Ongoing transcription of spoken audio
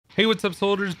Hey, what's up,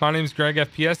 soldiers? My name is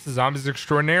GregFPS, the Zombies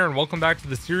Extraordinaire, and welcome back to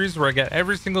the series where I get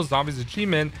every single Zombies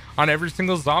achievement on every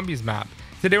single Zombies map.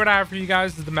 Today, what I have for you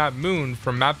guys is the map Moon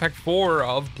from map pack 4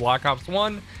 of Black Ops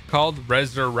 1 called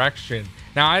Resurrection.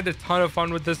 Now, I had a ton of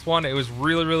fun with this one. It was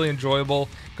really enjoyable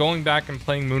going back and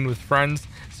playing Moon with friends.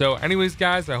 So anyways,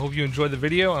 guys, I hope you enjoyed the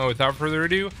video, and without further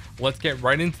ado, let's get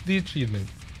right into the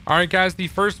achievements. Alright guys, the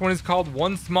first one is called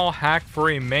One Small Hack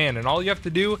for a Man, and all you have to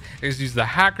do is use the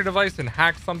hacker device and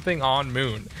hack something on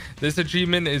Moon. This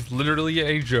achievement is literally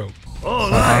a joke.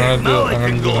 Alright, now I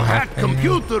can go hack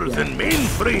computers and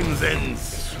mainframes and...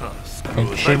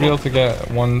 I should be able to get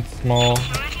one small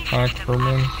hack for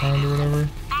mankind or whatever.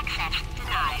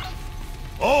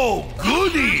 Oh,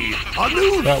 goody! A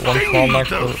new That one small thing hack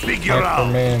to for figure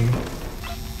out! man.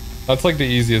 That's like the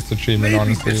easiest achievement, Maybe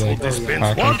honestly. this will Like,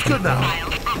 dispense vodka now.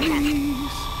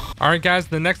 Please. Alright guys,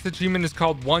 the next achievement is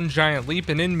called One Giant Leap,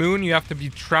 and in Moon you have to be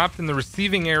trapped in the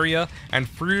receiving area and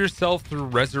free yourself through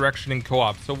resurrection and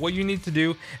co-op. So what you need to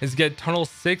do is get tunnel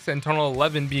 6 and tunnel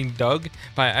 11 being dug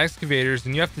by excavators,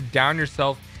 and you have to down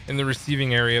yourself in the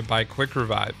receiving area by quick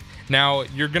revive. Now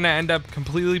you're gonna end up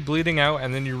completely bleeding out,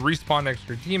 and then you respawn next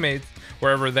to your teammates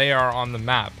wherever they are on the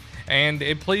map. And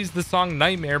it plays the song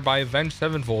Nightmare by Avenged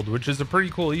Sevenfold, which is a pretty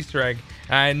cool Easter egg.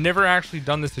 And I had never actually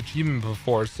done this achievement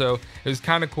before, so it was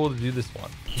kind of cool to do this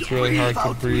one. It's really hard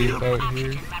to breathe out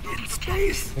here. In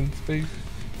space? In space.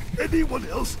 Anyone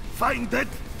else find that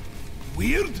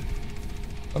weird?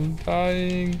 I'm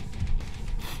dying.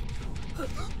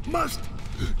 Must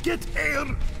get air.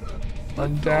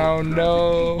 I'm down,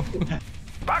 no.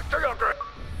 Back to your grave.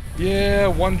 Yeah,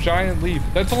 One Giant Leap.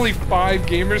 That's only 5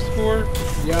 gamer score.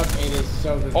 Yep, it is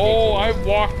so ridiculous. Oh, I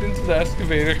walked into the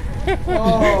excavator.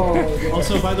 Oh,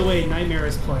 also, by the way, Nightmare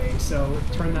is playing, so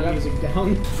turn that music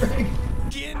down.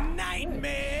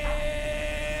 Nightmare.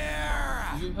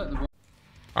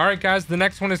 Alright guys, the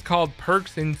next one is called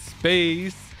Perks in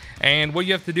Space. And what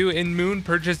you have to do in Moon,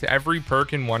 purchase every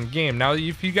perk in one game. Now,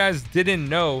 if you guys didn't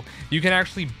know, you can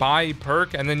actually buy a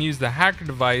perk and then use the hacker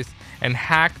device and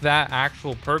hack that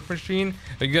actual perk machine.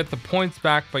 You get the points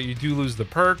back, but you do lose the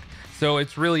perk. So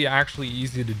it's really actually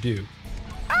easy to do.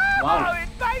 Wow. It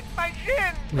bites my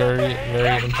shin. Very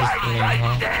interesting,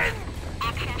 huh?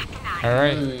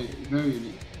 Alright. very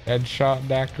unique. Headshot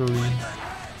daiquiri.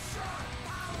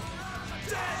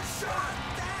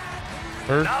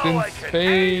 Perks in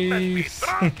space.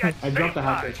 I dropped the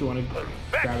hacker if you want to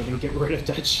grab it and get rid of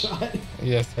Deadshot.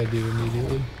 Yes, I do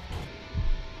immediately.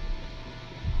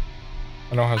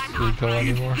 I don't have speed kill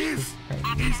anymore. This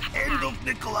is end of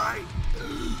Nikolai.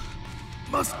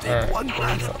 Must take one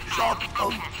last shot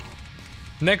of...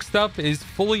 Next up is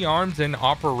fully armed and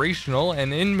operational,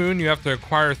 and in Moon you have to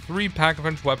acquire 3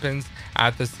 pack-a-punch weapons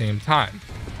at the same time.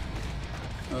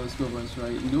 Oh, let's go once,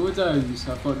 right. No downs.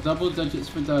 I've got double digits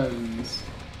for downs.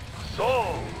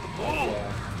 So, cool.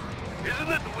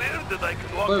 Isn't it weird that I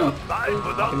can walk Wait. outside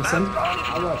without Innocent? that?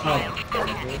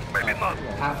 Maybe not.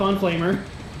 Have fun, Flamer.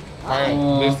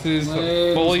 Alright, this is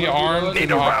fully armed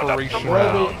and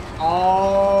operational.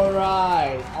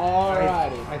 Alright.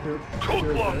 I threw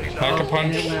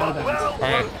Pack-a-punch.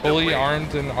 Alright, fully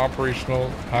armed and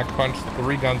operational. Pack-a-punch,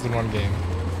 3 guns in one game.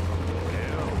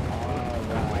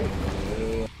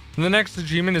 The next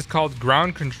achievement is called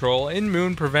Ground Control. In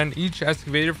Moon, prevent each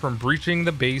excavator from breaching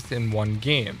the base in one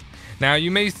game. Now,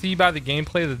 you may see by the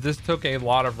gameplay that this took a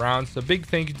lot of rounds, so big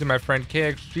thank you to my friend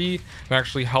KXG who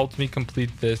actually helped me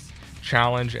complete this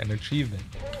challenge and achievement.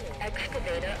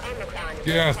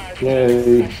 Yes.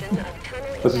 Yay.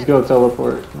 Let's just go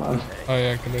teleport. Come on. Oh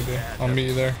yeah, good idea. I'll meet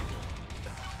you there.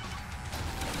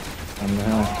 I'm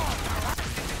now.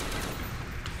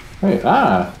 Wait,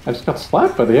 I just got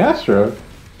slapped by the Astro.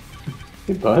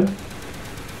 Hey, bud.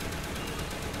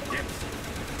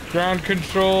 Ground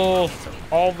Control.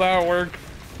 All that work.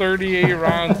 38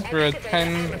 rounds for a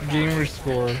 10 gamer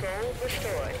score.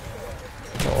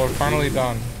 Well, we're finally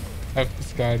done. F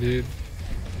this guy, dude.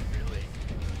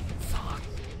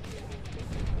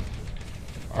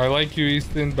 I like you,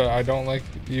 Easton, but I don't like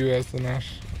you as an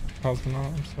Ash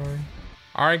Cosmonaut. I'm sorry.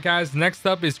 Alright guys, next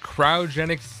up is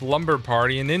Cryogenic Slumber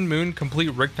Party, and in Moon, complete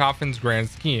Richtofen's grand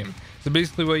scheme. So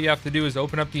basically what you have to do is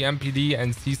open up the MPD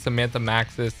and see Samantha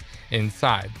Maxis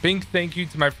inside. Big thank you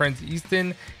to my friends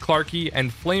Easton, Clarky, and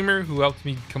Flamer who helped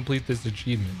me complete this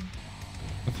achievement.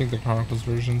 I think the Chronicles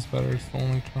version is better. It's the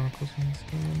only Chronicles in this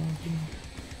game, in my opinion.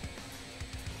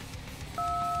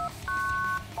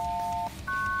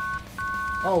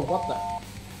 Oh, what the?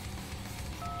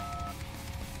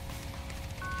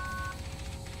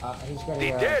 He's got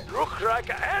The dead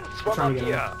Ruckraka ants from Trying to get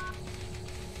here.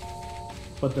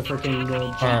 But the freaking little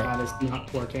jump pad is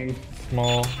not working.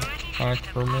 small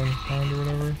Ackerman kind or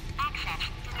whatever.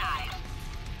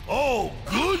 Oh,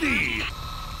 goody!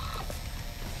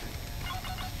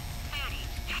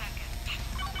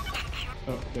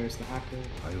 Oh, there's the hacker.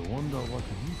 I wonder what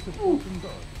he's supporting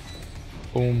does.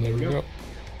 Boom, there we go.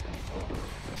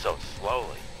 So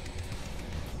slowly.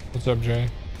 What's up, Jay?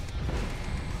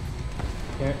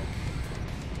 Okay.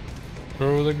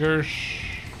 Throw the Gersh.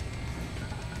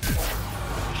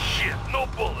 Shit, no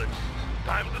bullets.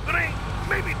 Time to drink.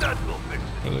 Maybe that will fix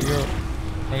it. There they go.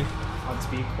 Right. Hot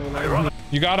speed, cool.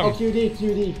 You got him. Oh,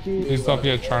 QD. Please stop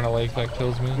here trying to lake that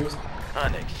kills me.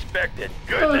 Unexpected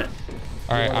goodness.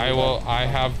 Alright, I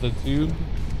have the tube.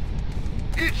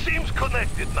 It seems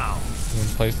connected now. And then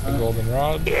place the golden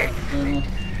rod.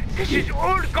 This is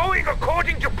all going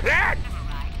according to plan.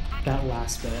 That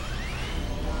last bit.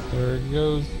 There it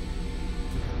goes.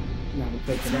 Now we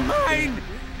pick it up. Mine.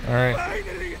 Alright.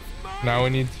 Finally, it's mine. Now we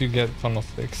need to get tunnel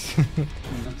 6.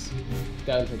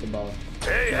 Gotta take the ball.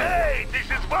 Hey, this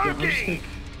is working.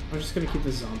 I'm just gonna keep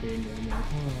the zombie in there.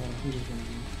 I'm just gonna...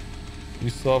 You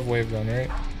still have wave gun, right?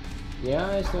 Yeah,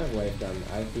 I still have wave gun.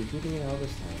 I've been keeping it all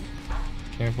this time.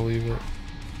 Can't believe it.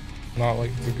 Not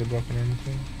like it's a good weapon or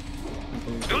anything.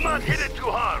 Do not hit it too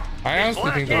hard. I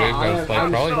honestly think the wave gun's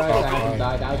like probably top I haven't 5.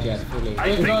 died out yet, fully.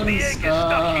 I think the egg is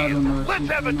stuck here. Let's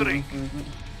have a drink.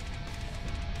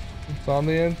 It's on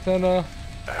the antenna.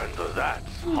 And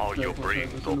that's how you bring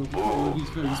the booze. He's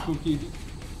very spooky.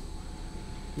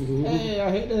 Hey,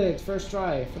 I hit it first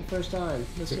try for the first time.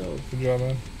 Let's go. Good job,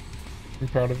 man. I'm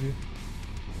proud of you.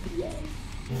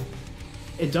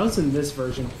 It does in this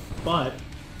version, but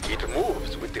It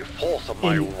moves with the force of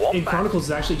my in wombat. Chronicles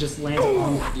it actually just lands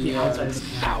on the Yeah, outside of it's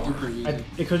the tower. super easy.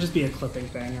 It could just be a clipping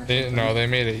thing or something. No, they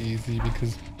made it easy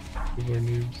because people are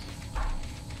noobs.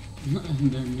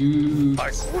 They're noobs.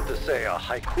 I could say a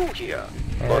haiku here,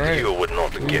 but Alright. you would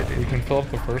not get We it. can fill up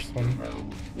the first one.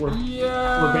 We're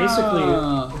Yeah. we're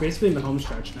basically in the home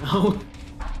stretch now.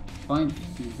 Fine.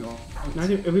 Now,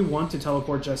 if we want to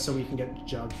teleport just so we can get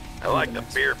Jug. I like the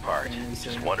beer part.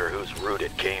 Just wonder whose root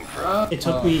it came from. It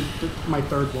took me my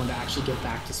third one to actually get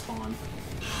back to spawn.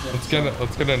 Let's get a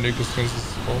nuke as soon as this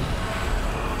is full.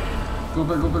 Go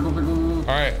back, go back, go back, go back.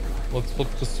 Alright, let's flip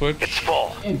the It's switch.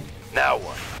 full. In. Now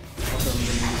what?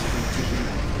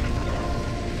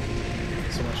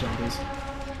 So much zombies.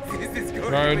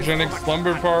 Cryogenic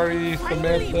slumber party,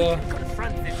 Samantha.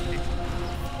 Confront this thing.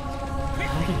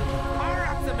 Quickly, fire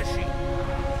up the machine.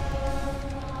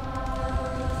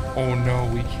 Oh no,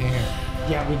 we can't.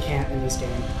 Yeah, we can't in this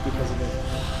game because of it.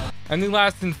 And the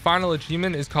last and final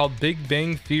achievement is called Big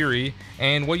Bang Theory.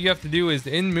 And what you have to do is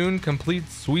in Moon complete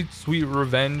Sweet Sweet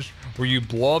Revenge, where you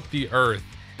blow up the Earth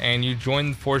and you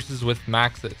join forces with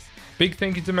Maxis. Big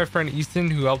thank you to my friend Easton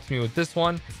who helped me with this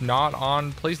one. It's not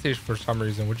on PlayStation for some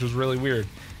reason, which was really weird.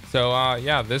 So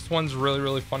yeah, this one's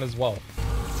really fun as well.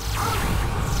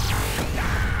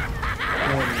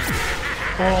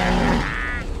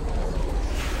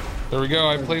 There we go,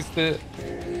 I placed it.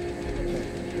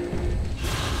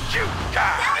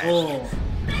 Oh,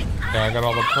 Yeah, I got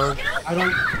all the perks. I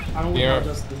don't Here. want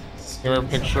just the. Mirror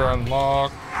picture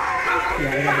unlocked.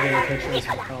 Yeah, I got the mirror picture as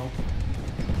well.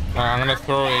 Alright, I'm gonna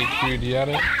throw a QD at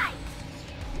it.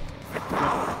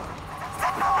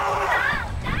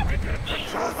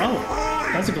 Oh,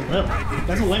 that's a good lip.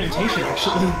 That's a lamentation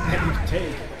actually that you can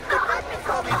take.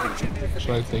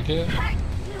 Should I take it?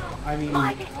 I mean,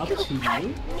 up to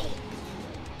you.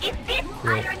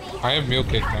 Cool. I have meal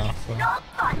cake now, so.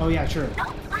 Oh yeah, true.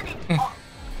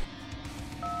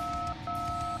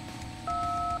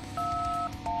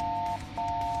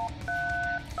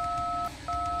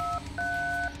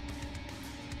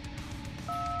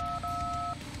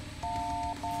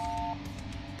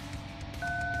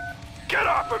 Get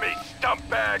off of me, stump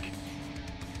bag.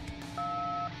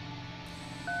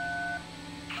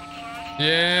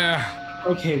 Yeah.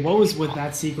 Okay, what was with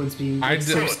that sequence being I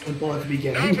so did- simple at the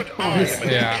beginning?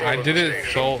 Honestly. Yeah, I did it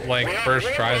so like first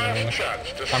try though.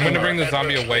 I'm gonna bring the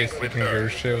zombie away so we can go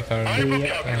shit without him.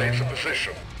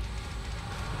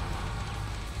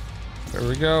 There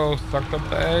we go, sucked up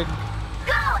the egg. I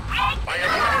have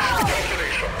finished the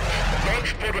calculation. Launch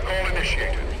protocol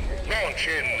initiated. Launch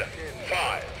in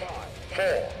 5, 4,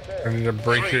 Ready to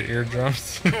break your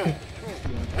eardrums. 2, 1.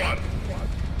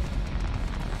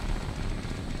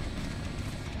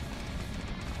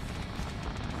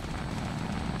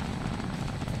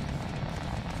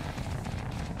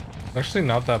 Actually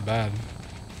not that bad.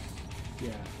 Yeah.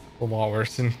 A lot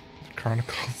worse than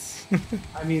Chronicles.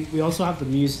 I mean, we also have the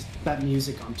music, that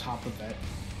music on top of it,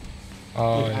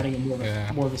 Oh, like adding a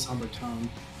yeah. more of a somber tone.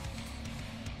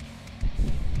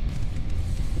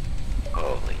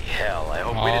 Holy Hell, I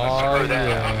hope we didn't screw that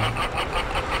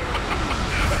up.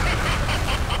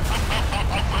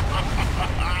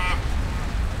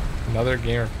 Another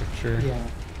gamer picture. Yeah.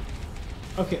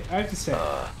 Okay, I have to say,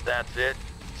 That's it?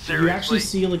 you Seriously? actually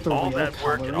see like the all real that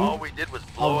work and coloring all we did was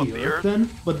blow of up the the earth earth? then,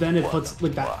 but then it What puts the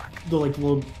like that, fuck? the like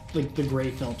little, like the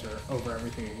gray filter over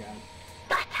everything again.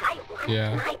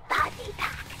 Yeah.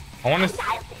 I want to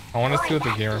see what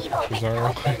the gamer pictures are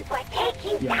real quick.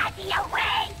 Yeah.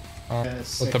 With the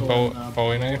Sickle and,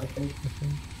 Bowie I knife. think.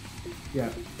 Yeah,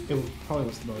 it probably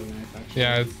was the Bowie knife actually.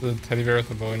 Yeah, it's the teddy bear with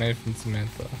the Bowie knife and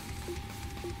Samantha.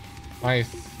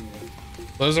 Nice. Yeah.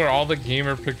 Those are all the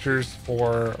gamer pictures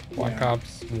for Black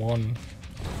Ops 1.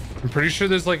 I'm pretty sure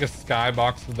there's like a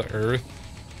skybox of the Earth,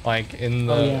 like in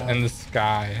the in the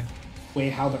sky. Wait,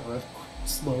 how the Earth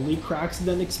slowly cracks and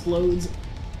then explodes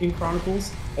in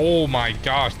Chronicles? Oh my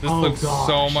gosh, this looks so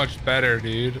gosh. much better,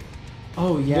 dude.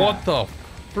 Oh yeah. What the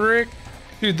frick?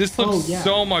 Dude, this looks yeah.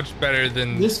 so much better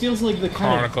than This feels like the kind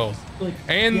Chronicles. of like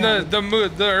And yeah,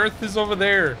 the Earth is over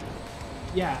there.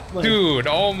 yeah, like, Dude,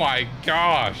 oh my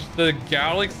gosh. The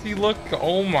galaxy look,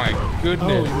 oh my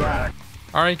goodness. oh yeah.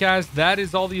 Alright guys, that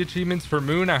is all the achievements for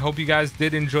Moon. I hope you guys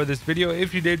did enjoy this video.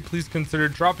 If you did, please consider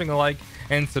dropping a like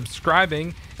and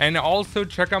subscribing. And also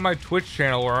check out my Twitch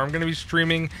channel where I'm going to be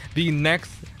streaming the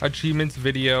next achievements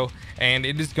video. And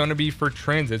it is going to be for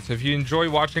transit. So if you enjoy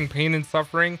watching pain and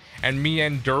suffering and me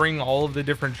enduring all of the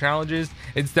different challenges,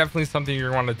 it's definitely something you're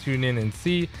going to want to tune in and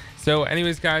see. So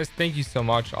anyways guys, thank you so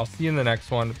much. I'll see you in the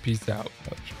next one. Peace out.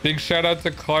 Big shout out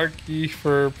to Clarky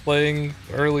for playing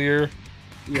earlier.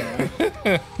 Yeah.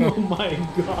 Oh my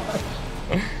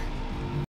gosh.